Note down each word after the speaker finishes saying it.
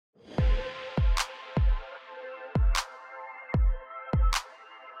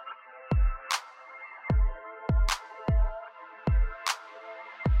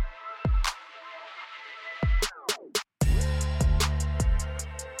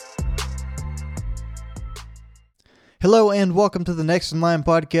Hello and welcome to the Next in Line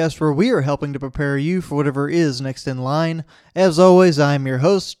podcast, where we are helping to prepare you for whatever is next in line. As always, I'm your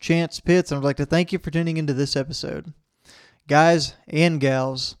host, Chance Pitts, and I'd like to thank you for tuning into this episode. Guys and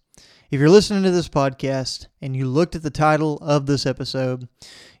gals, if you're listening to this podcast and you looked at the title of this episode,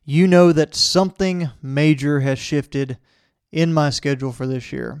 you know that something major has shifted in my schedule for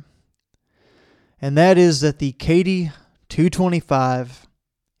this year. And that is that the Katy 225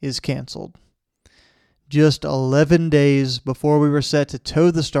 is canceled. Just 11 days before we were set to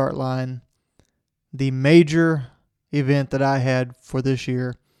toe the start line, the major event that I had for this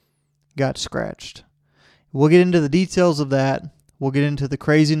year got scratched. We'll get into the details of that. We'll get into the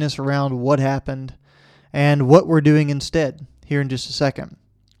craziness around what happened and what we're doing instead here in just a second.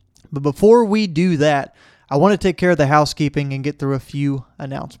 But before we do that, I want to take care of the housekeeping and get through a few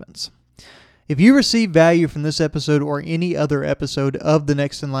announcements. If you receive value from this episode or any other episode of the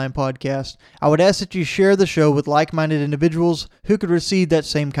Next in Line podcast, I would ask that you share the show with like-minded individuals who could receive that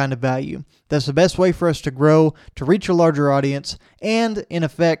same kind of value. That's the best way for us to grow, to reach a larger audience, and, in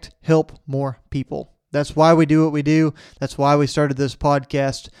effect, help more people. That's why we do what we do. That's why we started this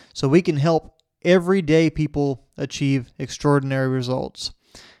podcast, so we can help everyday people achieve extraordinary results.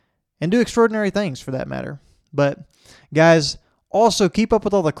 And do extraordinary things, for that matter. But, guys, also, keep up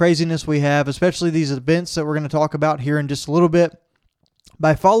with all the craziness we have, especially these events that we're going to talk about here in just a little bit,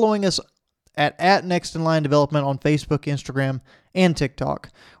 by following us at Next in Line Development on Facebook, Instagram, and TikTok.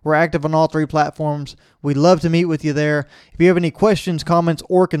 We're active on all three platforms. We'd love to meet with you there. If you have any questions, comments,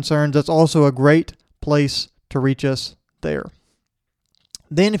 or concerns, that's also a great place to reach us there.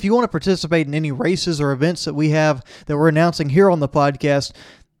 Then, if you want to participate in any races or events that we have that we're announcing here on the podcast,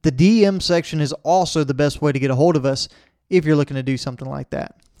 the DM section is also the best way to get a hold of us if you're looking to do something like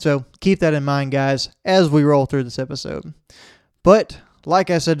that. So keep that in mind, guys, as we roll through this episode. But like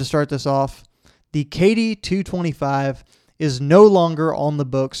I said to start this off, the Katy 225 is no longer on the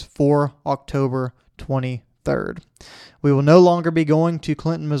books for October 23rd. We will no longer be going to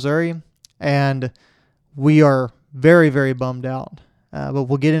Clinton, Missouri, and we are very, very bummed out. But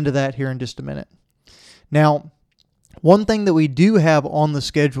we'll get into that here in just a minute. Now, one thing that we do have on the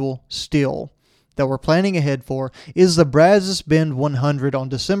schedule still that we're planning ahead for is the Brazos Bend 100 on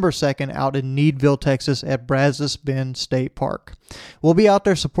December 2nd out in Needville, Texas at Brazos Bend State Park. We'll be out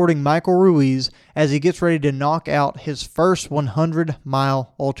there supporting Michael Ruiz as he gets ready to knock out his first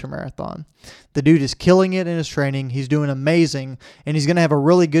 100-mile ultramarathon. The dude is killing it in his training. He's doing amazing, and he's going to have a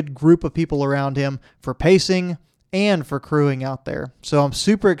really good group of people around him for pacing and for crewing out there. So I'm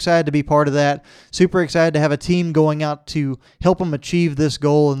super excited to be part of that. Super excited to have a team going out to help him achieve this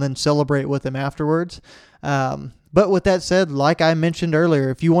goal and then celebrate with him afterwards. But with that said, like I mentioned earlier,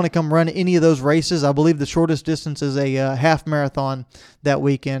 if you want to come run any of those races, I believe the shortest distance is a half marathon that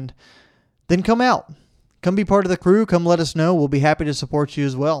weekend, then come out. Come be part of the crew. Come let us know. We'll be happy to support you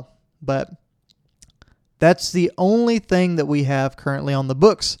as well. But that's the only thing that we have currently on the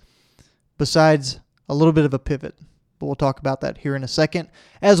books besides a little bit of a pivot, but we'll talk about that here in a second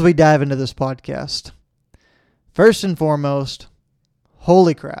as we dive into this podcast. First and foremost,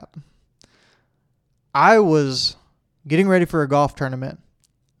 holy crap. I was getting ready for a golf tournament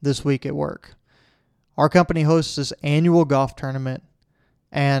this week at work. Our company hosts this annual golf tournament,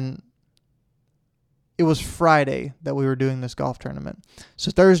 and it was Friday that we were doing this golf tournament.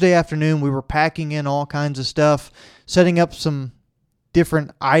 So Thursday afternoon, we were packing in all kinds of stuff, setting up some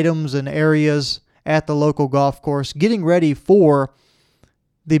different items and areas at the local golf course, getting ready for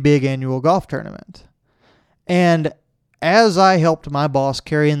the big annual golf tournament. And as I helped my boss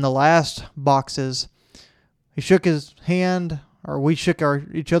carry in the last boxes, he shook his hand, or we shook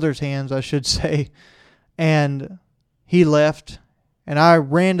each other's hands, I should say, and he left. And I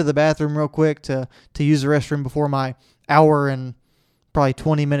ran to the bathroom real quick to use the restroom before my hour and probably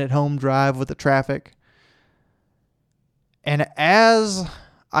 20-minute home drive with the traffic. And as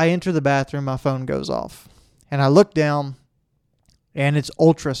I enter the bathroom, my phone goes off. And I look down, and it's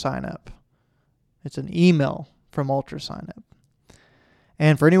Ultra Sign Up. It's an email from Ultra Sign Up.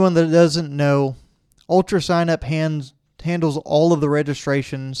 And for anyone that doesn't know, Ultra Sign Up handles all of the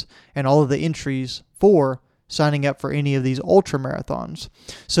registrations and all of the entries for signing up for any of these ultra marathons.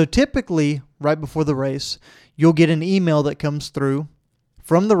 So typically, right before the race, you'll get an email that comes through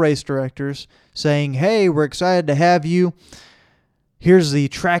from the race directors saying, hey, we're excited to have you. Here's the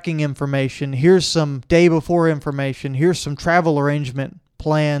tracking information. Here's some day before information. Here's some travel arrangement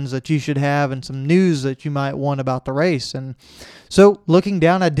plans that you should have and some news that you might want about the race. And so looking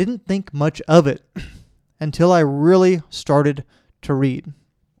down, I didn't think much of it until I really started to read.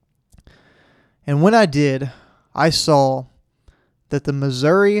 And when I did, I saw that the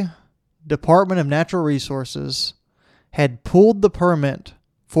Missouri Department of Natural Resources had pulled the permit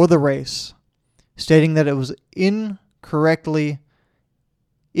for the race, stating that it was incorrectly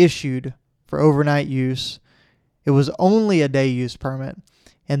issued for overnight use. It was only a day use permit,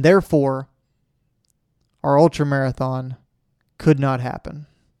 and therefore our ultramarathon could not happen.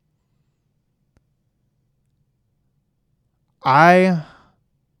 I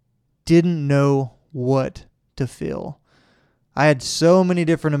didn't know what to feel. I had so many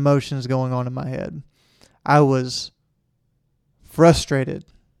different emotions going on in my head. I was frustrated.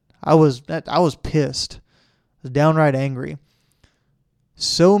 I was pissed. I was downright angry.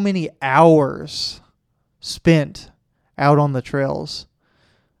 So many hours spent out on the trails.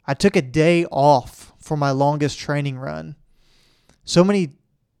 I took a day off for my longest training run. So many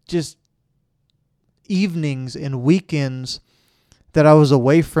just evenings and weekends that I was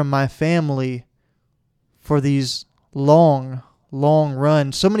away from my family for these long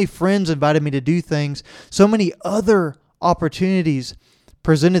runs. So many friends invited me to do things. So many other opportunities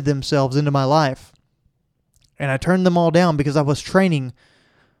presented themselves into my life. And I turned them all down because I was training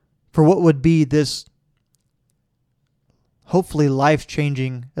for what would be this hopefully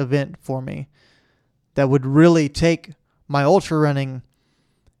life-changing event for me that would really take my ultra running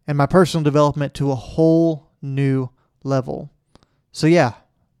and my personal development to a whole new level. So yeah,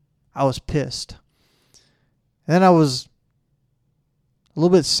 I was pissed. And then I was a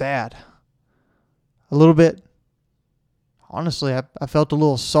little bit sad. A little bit, honestly, I felt a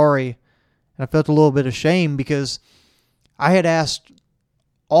little sorry, and I felt a little bit ashamed because I had asked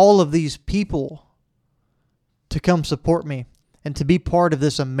all of these people to come support me and to be part of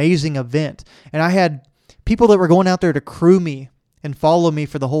this amazing event. And I had people that were going out there to crew me and follow me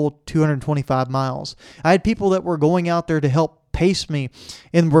for the whole 225 miles. I had people that were going out there to help pace me,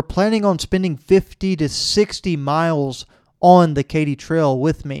 and were planning on spending 50 to 60 miles on the Katy Trail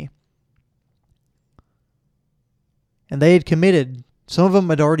with me. And they had committed. Some of them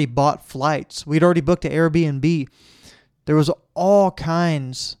had already bought flights. We'd already booked an Airbnb. There was all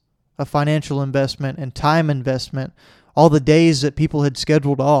kinds of financial investment and time investment, all the days that people had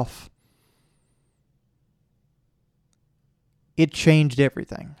scheduled off. It changed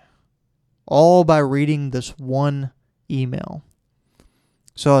everything. All by reading this one email.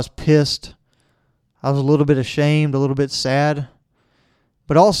 So I was pissed. I was a little bit ashamed, a little bit sad.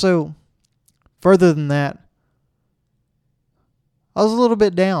 But also, further than that, I was a little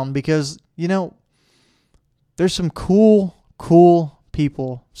bit down because, there's some cool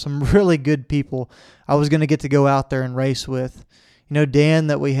people, some really good people I was going to get to go out there and race with. Dan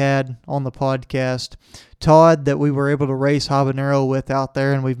that we had on the podcast, Todd that we were able to race Habanero with out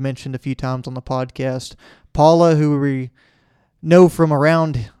there, and we've mentioned a few times on the podcast, Paula, who we know from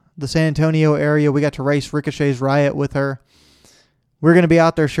around the San Antonio area. We got to race Ricochet's Riot with her. We're going to be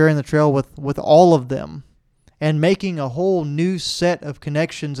out there sharing the trail with all of them and making a whole new set of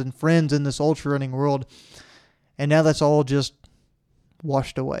connections and friends in this ultra running world. And now that's all just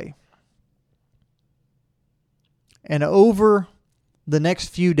washed away. And over the next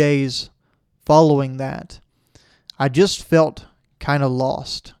few days following that, I just felt kind of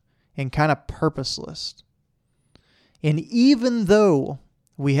lost and kind of purposeless. And even though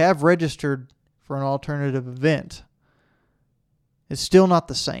we have registered for an alternative event, it's still not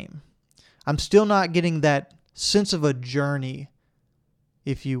the same. I'm still not getting that sense of a journey,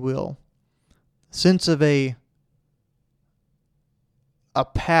 if you will. Sense of a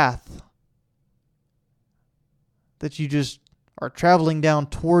path that you just are traveling down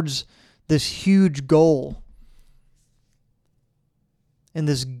towards this huge goal and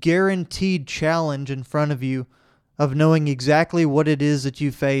this guaranteed challenge in front of you of knowing exactly what it is that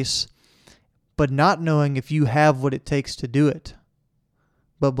you face, but not knowing if you have what it takes to do it,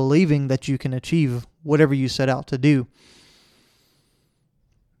 but believing that you can achieve whatever you set out to do.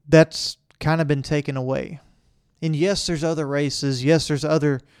 That's kind of been taken away. And yes, there's other races. Yes, there's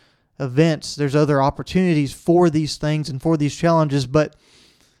other events. There's other opportunities for these things and for these challenges, but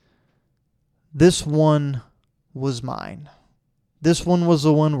this one was mine. This one was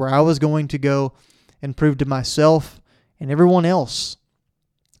the one where I was going to go and prove to myself and everyone else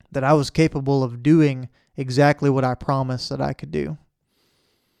that I was capable of doing exactly what I promised that I could do.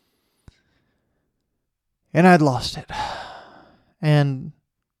 And I'd lost it. And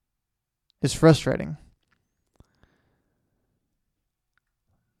it's frustrating.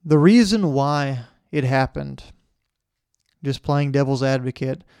 The reason why it happened, just playing devil's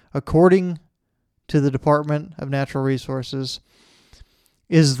advocate, according to the Department of Natural Resources,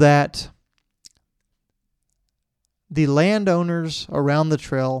 is that the landowners around the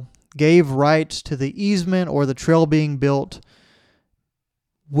trail gave rights to the easement or the trail being built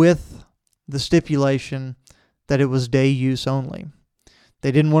with the stipulation that it was day use only.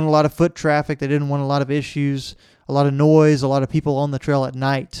 They didn't want a lot of foot traffic. They didn't want a lot of issues, a lot of noise, a lot of people on the trail at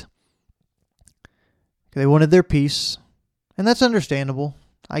night. They wanted their peace, and that's understandable.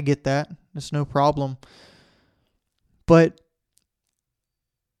 I get that. It's no problem. But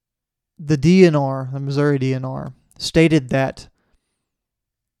the DNR, the Missouri DNR, stated that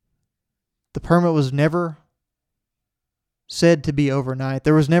the permit was never said to be overnight.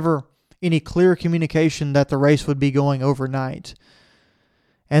 There was never any clear communication that the race would be going overnight.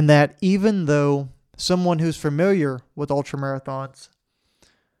 And that even though someone who's familiar with ultramarathons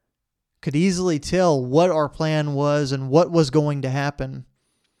could easily tell what our plan was and what was going to happen,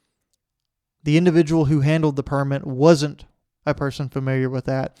 the individual who handled the permit wasn't a person familiar with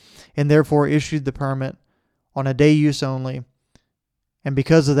that, and therefore issued the permit on a day use only. And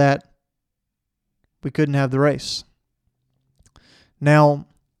because of that, we couldn't have the race. Now,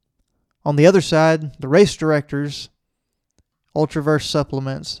 on the other side, the race directors, Ultraverse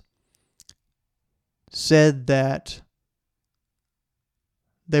Supplements, said that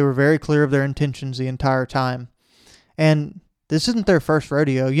they were very clear of their intentions the entire time. And this isn't their first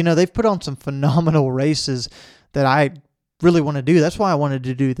rodeo. You know, they've put on some phenomenal races that I really want to do. That's why I wanted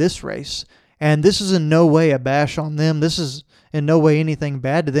to do this race. And this is in no way a bash on them. This is in no way anything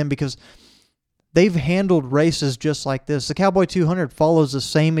bad to them, because they've handled races just like this. The Cowboy 200 follows the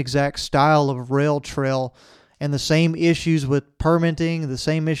same exact style of rail trail and the same issues with permitting, the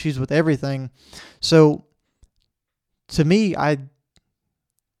same issues with everything. So, to me,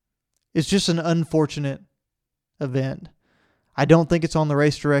 it's just an unfortunate event. I don't think it's on the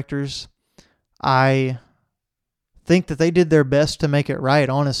race directors. I think that they did their best to make it right,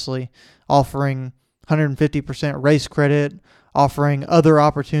 honestly, offering 150% race credit, offering other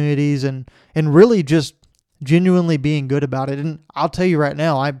opportunities, and really just genuinely being good about it. And I'll tell you right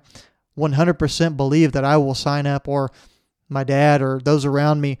now, I 100% believe that I will sign up, or my dad or those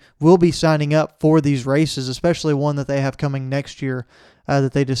around me will be signing up for these races, especially one that they have coming next year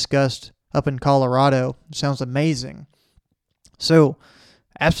that they discussed up in Colorado. It sounds amazing. So,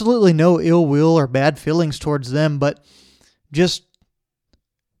 absolutely no ill will or bad feelings towards them, but just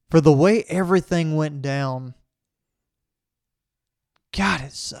for the way everything went down, God,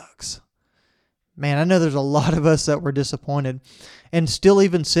 it sucks. Man, I know there's a lot of us that were disappointed. And still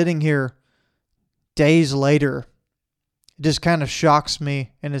even sitting here days later, it just kind of shocks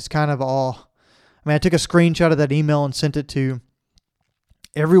me, and it's kind of awe. I mean, I took a screenshot of that email and sent it to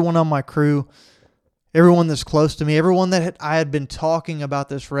everyone on my crew, everyone that's close to me, everyone that I had been talking about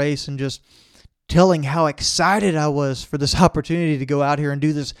this race and just telling how excited I was for this opportunity to go out here and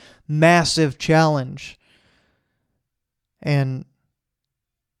do this massive challenge. And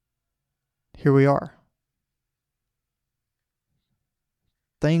here we are.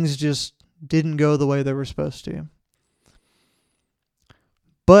 Things just didn't go the way they were supposed to.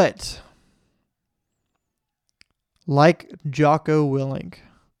 But, like Jocko Willink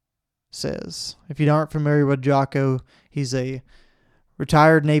says, if you aren't familiar with Jocko, he's a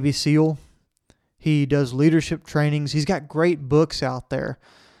retired Navy SEAL. He does leadership trainings. He's got great books out there.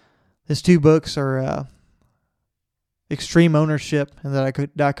 His two books are Extreme Ownership and The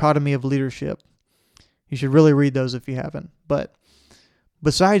Dichotomy of Leadership. You should really read those if you haven't. But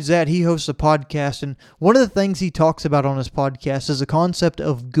besides that, he hosts a podcast, and one of the things he talks about on his podcast is the concept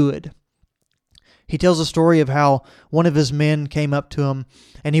of good. He tells a story of how one of his men came up to him,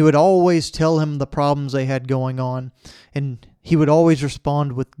 and he would always tell him the problems they had going on, and he would always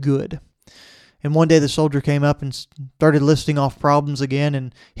respond with good. And one day the soldier came up and started listing off problems again,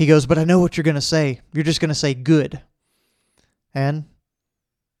 and he goes, "But I know what you're going to say. You're just going to say good." And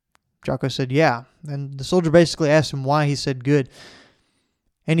Jocko said, "Yeah." And the soldier basically asked him why he said good.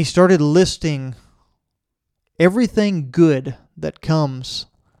 And he started listing everything good that comes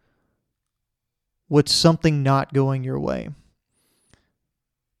with something not going your way.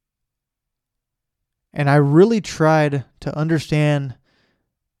 And I really tried to understand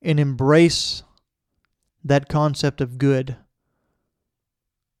and embrace that concept of good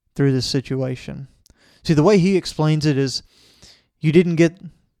through this situation. See, the way he explains it is, you didn't get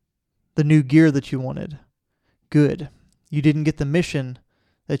the new gear that you wanted. Good. You didn't get the mission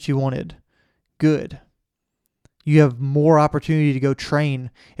that you wanted. Good. You have more opportunity to go train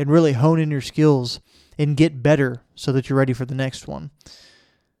and really hone in your skills and get better so that you're ready for the next one.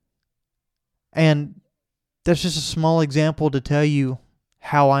 And that's just a small example to tell you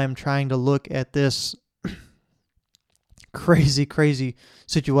how I am trying to look at this crazy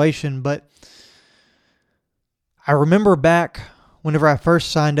situation. But I remember back whenever I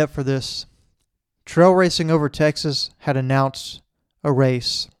first signed up for this, Trail Racing Over Texas had announced a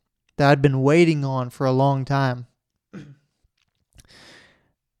race that I'd been waiting on for a long time.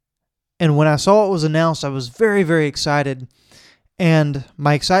 And when I saw it was announced, I was very, very excited. And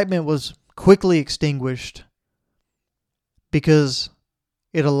my excitement was quickly extinguished because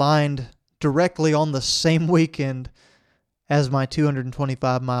it aligned directly on the same weekend as my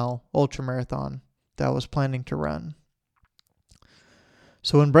 225-mile ultramarathon that I was planning to run.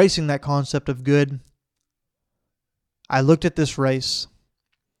 So embracing that concept of good, I looked at this race.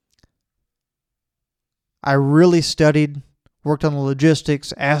 I really studied, worked on the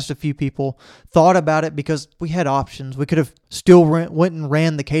logistics, asked a few people, thought about it because we had options. We could have still went and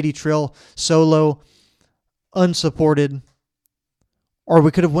ran the Katy Trail solo, unsupported, or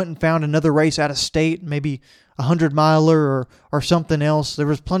we could have went and found another race out of state, maybe a 100-miler or something else. There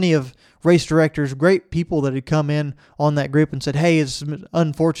was plenty of race directors, great people that had come in on that group and said, hey, it's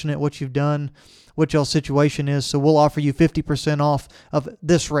unfortunate what you've done, what y'all's situation is, so we'll offer you 50% off of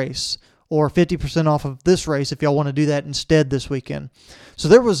this race, or 50% off of this race if y'all want to do that instead this weekend. So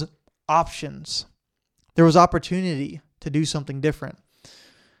there was options. There was opportunity to do something different.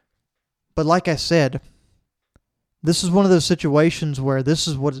 But like I said, this is one of those situations where this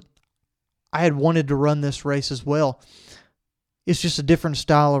is what I had wanted to run this race as well. It's just a different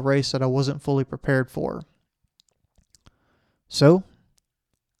style of race that I wasn't fully prepared for. So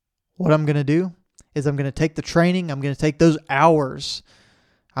what I'm going to do is I'm going to take the training, I'm going to take those hours,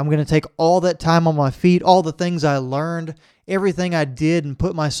 I'm going to take all that time on my feet, all the things I learned, everything I did and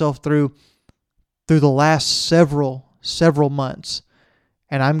put myself through the last several months.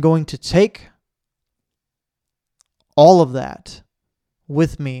 And I'm going to take all of that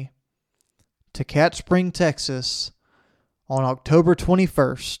with me to Cat Spring, Texas on October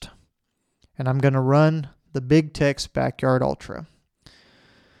 21st. And I'm going to run the Big Tex Backyard Ultra.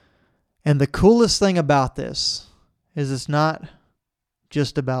 And the coolest thing about this is it's not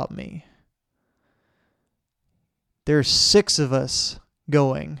just about me. There's 6 of us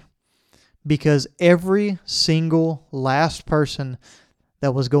going because every single last person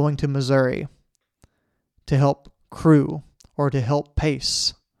that was going to Missouri to help crew or to help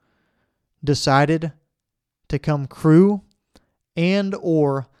pace decided to come crew and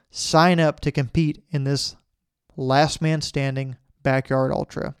or sign up to compete in this last man standing backyard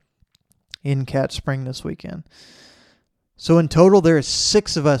ultra in Cat Spring this weekend. So in total, there is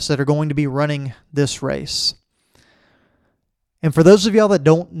 6 of us that are going to be running this race. And for those of y'all that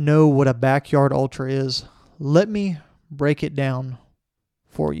don't know what a backyard ultra is, let me break it down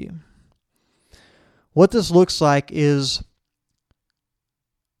for you. What this looks like is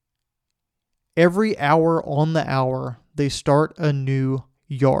every hour on the hour, they start a new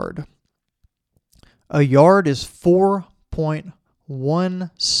yard. A yard is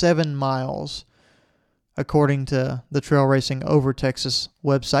 4.17 miles, according to the Trail Racing Over Texas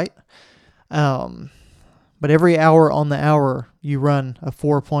website. But every hour on the hour, you run a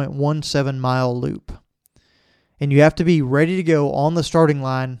 4.17 mile loop. And you have to be ready to go on the starting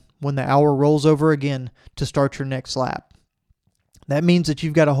line when the hour rolls over again to start your next lap. That means that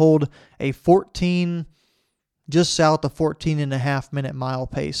you've got to hold a just south of 14 and a half minute mile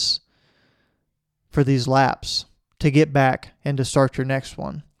pace for these laps to get back and to start your next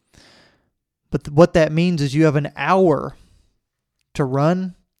one. But what that means is you have an hour to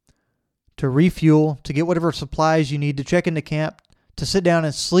run, to refuel, to get whatever supplies you need, to check into camp, to sit down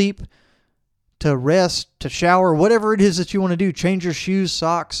and sleep, to rest, to shower, whatever it is that you want to do, change your shoes,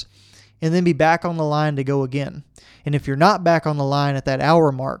 socks, and then be back on the line to go again. And if you're not back on the line at that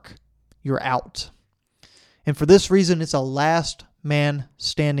hour mark, you're out. And for this reason, it's a last man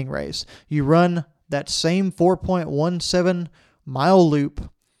standing race. You run that same 4.17 mile loop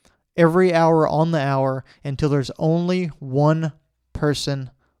every hour on the hour until there's only one person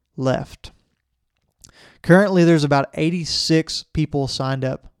left. Currently, there's about 86 people signed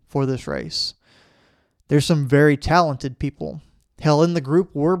up for this race. There's some very talented people. Hell, in the group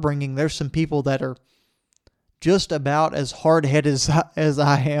we're bringing, there's some people that are just about as hard-headed as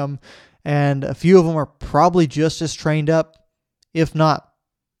I am, and a few of them are probably just as trained up, if not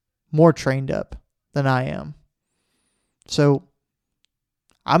more trained up than I am. So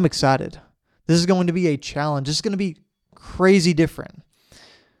I'm excited. This is going to be a challenge. This is going to be crazy different.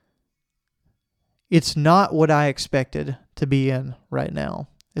 It's not what I expected to be in right now.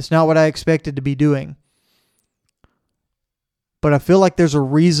 It's not what I expected to be doing. But I feel like there's a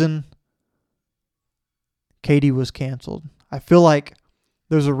reason Katy was canceled. I feel like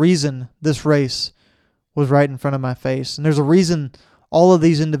there's a reason this race was right in front of my face. And there's a reason all of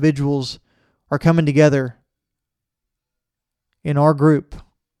these individuals are coming together in our group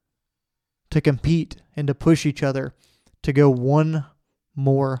to compete and to push each other to go one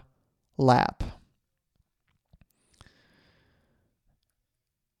more lap.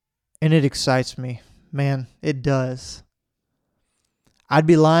 And it excites me. Man, it does. I'd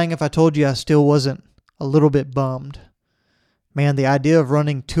be lying if I told you I still wasn't a little bit bummed. Man, the idea of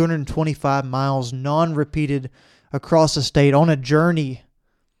running 225 miles non-repeated across the state on a journey,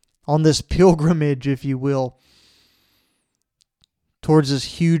 on this pilgrimage, if you will, towards this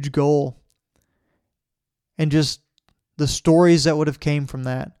huge goal, and just the stories that would have came from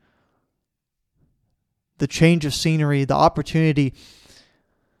that, the change of scenery, the opportunity,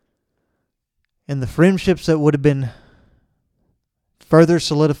 and the friendships that would have been further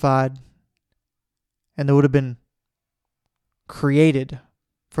solidified and that would have been created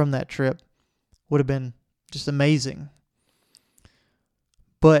from that trip would have been just amazing.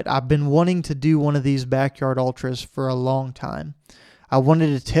 But I've been wanting to do one of these backyard ultras for a long time. I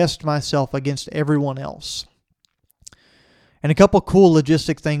wanted to test myself against everyone else. And a couple cool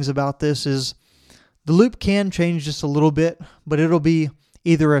logistic things about this is the loop can change just a little bit, but it'll be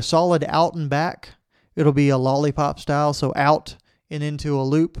either a solid out and back. It'll be a lollipop style, so out and into a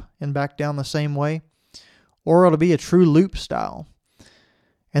loop and back down the same way. Or it'll be a true loop style.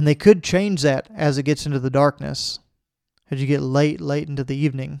 And they could change that as it gets into the darkness, as you get late into the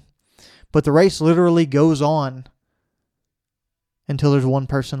evening. But the race literally goes on until there's one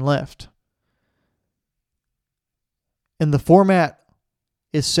person left. And the format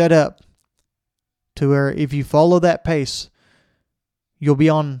is set up to where if you follow that pace, you'll be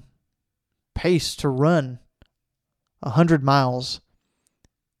on pace to run 100 miles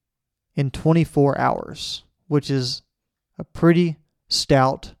in 24 hours, which is a pretty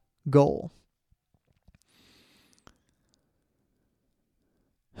stout goal.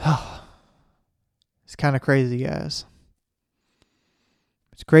 It's kind of crazy, guys.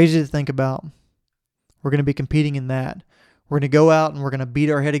 It's crazy to think about. We're going to be competing in that. We're going to go out and we're going to beat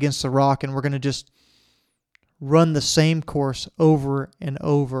our head against the rock and we're going to just run the same course over and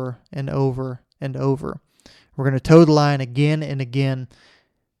over and over and over. We're going to toe the line again and again.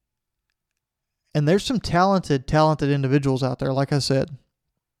 And there's some talented individuals out there, like I said.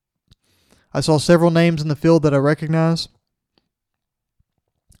 I saw several names in the field that I recognize.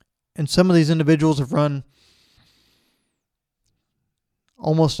 And some of these individuals have run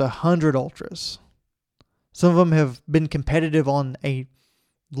almost 100 ultras. Some of them have been competitive on a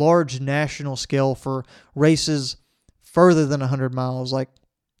large national scale for races further than 100 miles, like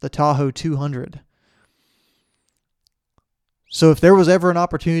the Tahoe 200. So if there was ever an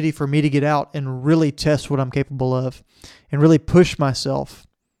opportunity for me to get out and really test what I'm capable of and really push myself,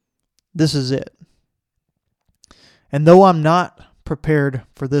 this is it. And though I'm not prepared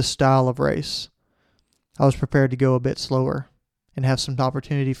for this style of race, I was prepared to go a bit slower and have some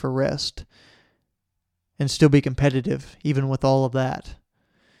opportunity for rest and still be competitive even with all of that.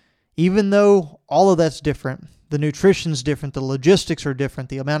 Even though all of that's different, the nutrition's different, the logistics are different,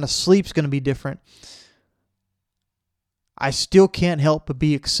 the amount of sleep's going to be different, I still can't help but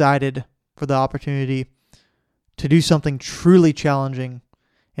be excited for the opportunity to do something truly challenging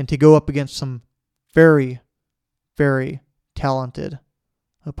and to go up against some very, very talented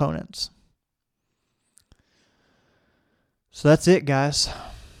opponents. So that's it, guys.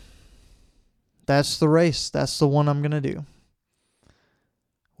 That's the race. That's the one I'm going to do.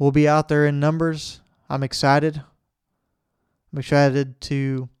 We'll be out there in numbers. I'm excited. I'm excited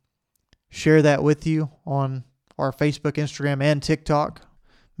to share that with you on our Facebook, Instagram, and TikTok.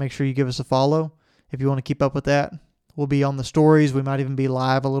 Make sure you give us a follow if you want to keep up with that. We'll be on the stories. We might even be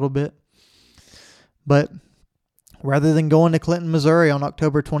live a little bit. But rather than going to Clinton, Missouri on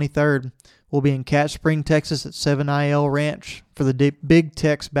October 23rd, we'll be in Cat Spring, Texas at 7IL Ranch for the Big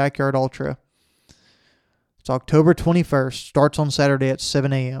Tex Backyard Ultra. It's October 21st. Starts on Saturday at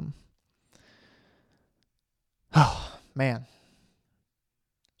 7 a.m. Oh, man.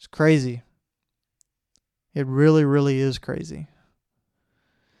 It's crazy. It really, really is crazy.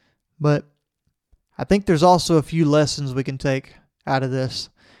 But I think there's also a few lessons we can take out of this.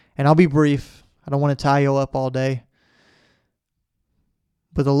 And I'll be brief. I don't want to tie you up all day.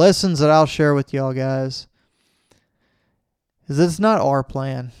 But the lessons that I'll share with y'all guys is that it's not our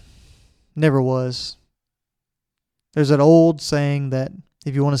plan. Never was. There's that old saying that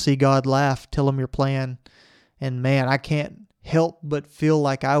if you want to see God laugh, tell him your plan. And man, I can't help but feel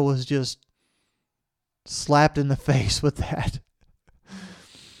like I was just slapped in the face with that.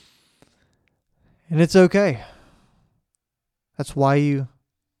 And it's okay. That's why you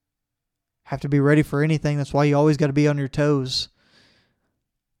have to be ready for anything. That's why you always got to be on your toes.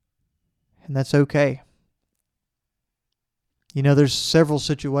 And that's okay. You know, there's several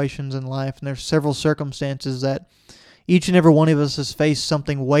situations in life and there's several circumstances that Each and every one of us has faced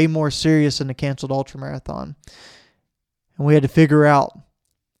something way more serious than a canceled ultramarathon. And we had to figure out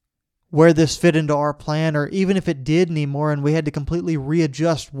where this fit into our plan, or even if it did anymore, and we had to completely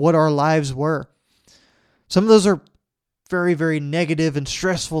readjust what our lives were. Some of those are very, very negative and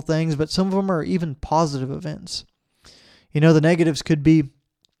stressful things, but some of them are even positive events. The negatives could be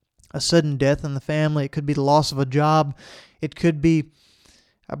a sudden death in the family. It could be the loss of a job. It could be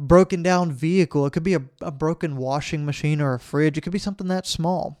a broken down vehicle. It could be a broken washing machine or a fridge. It could be something that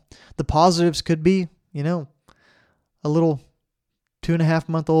small. The positives could be, a little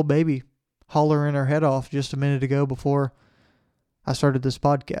 2.5-month-old baby hollering her head off just a minute ago before I started this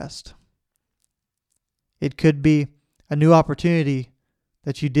podcast. It could be a new opportunity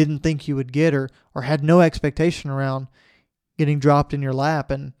that you didn't think you would get or had no expectation around getting dropped in your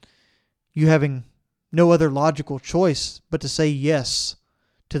lap, and you having no other logical choice but to say yes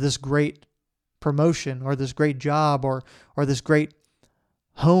to this great promotion or this great job or this great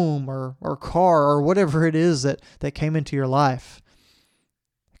home or car or whatever it is that came into your life.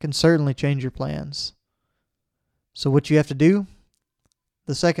 It can certainly change your plans. So what you have to do,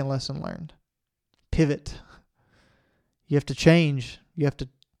 the second lesson learned, pivot. You have to change. You have to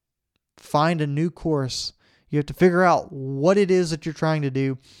find a new course. You have to figure out what it is that you're trying to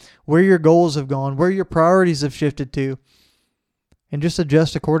do, where your goals have gone, where your priorities have shifted to, and just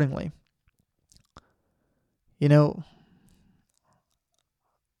adjust accordingly. I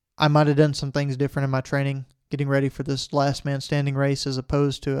might have done some things different in my training, getting ready for this last man standing race as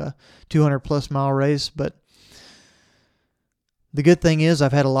opposed to a 200+ mile race, but the good thing is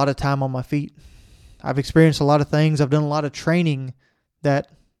I've had a lot of time on my feet. I've experienced a lot of things. I've done a lot of training that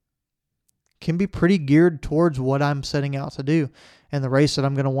can be pretty geared towards what I'm setting out to do and the race that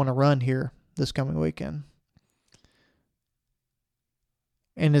I'm going to want to run here this coming weekend.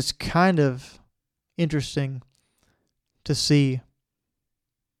 And it's kind of interesting to see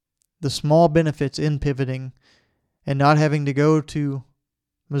the small benefits in pivoting and not having to go to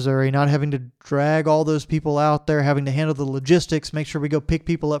Missouri, not having to drag all those people out there, having to handle the logistics, make sure we go pick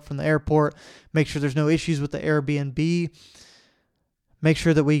people up from the airport, make sure there's no issues with the Airbnb, make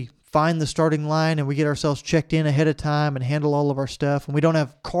sure that we find the starting line and we get ourselves checked in ahead of time and handle all of our stuff. And we don't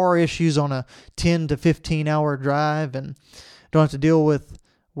have car issues on a 10 to 15 hour drive and don't have to deal with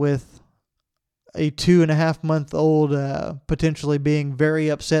a 2.5-month-old potentially being very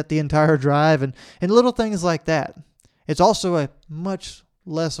upset the entire drive and little things like that. It's also a much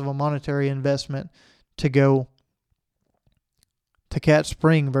less of a monetary investment to go to Cat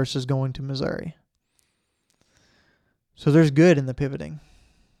Spring versus going to Missouri. So there's good in the pivoting.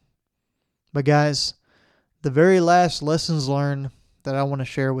 But guys, the very last lessons learned that I want to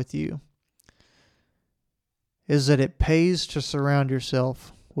share with you is that it pays to surround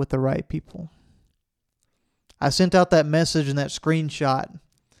yourself with the right people. I sent out that message and that screenshot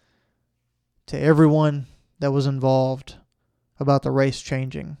to everyone that was involved about the race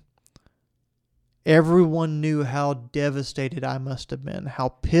changing. Everyone knew how devastated I must have been, how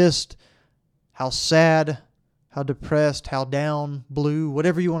pissed, how sad, how depressed, how down, blue,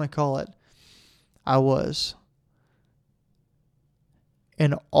 whatever you want to call it, I was.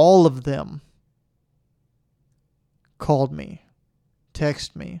 And all of them called me,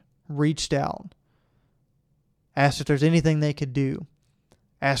 texted me, reached out, asked if there's anything they could do,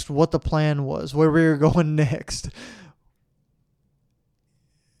 asked what the plan was, where we were going next.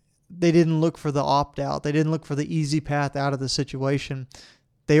 They didn't look for the opt-out. They didn't look for the easy path out of the situation.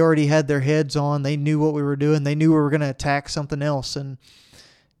 They already had their heads on. They knew what we were doing. They knew we were going to attack something else. And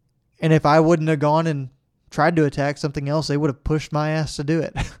if I wouldn't have gone and tried to attack something else, they would have pushed my ass to do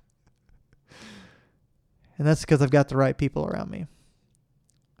it. And that's because I've got the right people around me.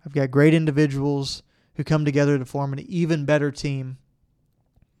 I've got great individuals who come together to form an even better team.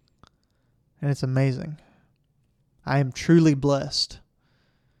 And it's amazing. I am truly blessed.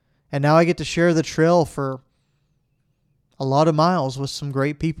 And now I get to share the trail for a lot of miles with some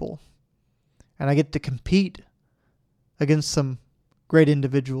great people. And I get to compete against some great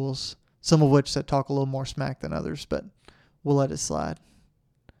individuals, some of which that talk a little more smack than others, but we'll let it slide.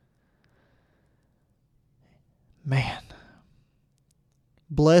 Man,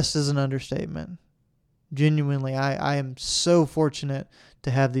 blessed is an understatement. Genuinely, I am so fortunate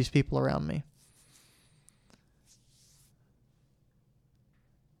to have these people around me.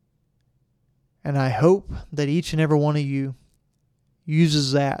 And I hope that each and every one of you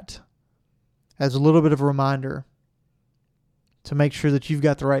uses that as a little bit of a reminder to make sure that you've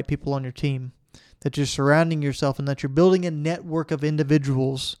got the right people on your team, that you're surrounding yourself, and that you're building a network of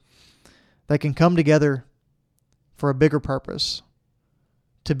individuals that can come together for a bigger purpose,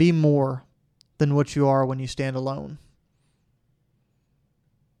 to be more than what you are when you stand alone.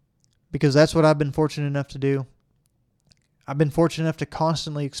 because that's what I've been fortunate enough to do. I've been fortunate enough to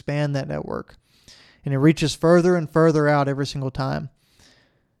constantly expand that network, and it reaches further and further out every single time.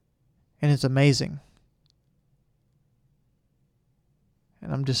 And it's amazing.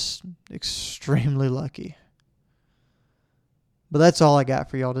 And I'm just extremely lucky. But that's all I got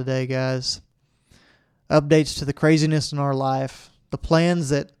for y'all today, guys. Updates to the craziness in our life. The plans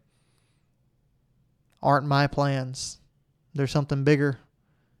that aren't my plans. There's something bigger.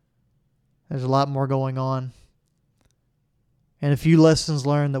 There's a lot more going on. And a few lessons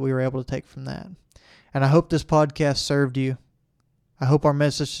learned that we were able to take from that. And I hope this podcast served you. I hope our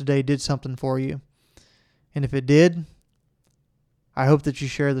message today did something for you. And if it did, I hope that you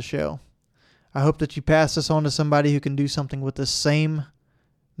share the show. I hope that you pass this on to somebody who can do something with the same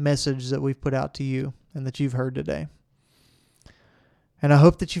message that we've put out to you and that you've heard today. And I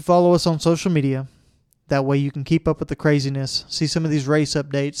hope that you follow us on social media. That way you can keep up with the craziness, see some of these race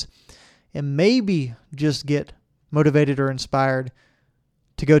updates, and maybe just get motivated or inspired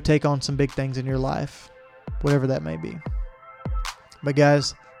to go take on some big things in your life, whatever that may be. But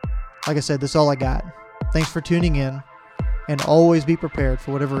guys, like I said, that's all I got. Thanks for tuning in, and always be prepared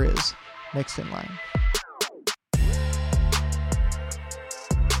for whatever is next in line.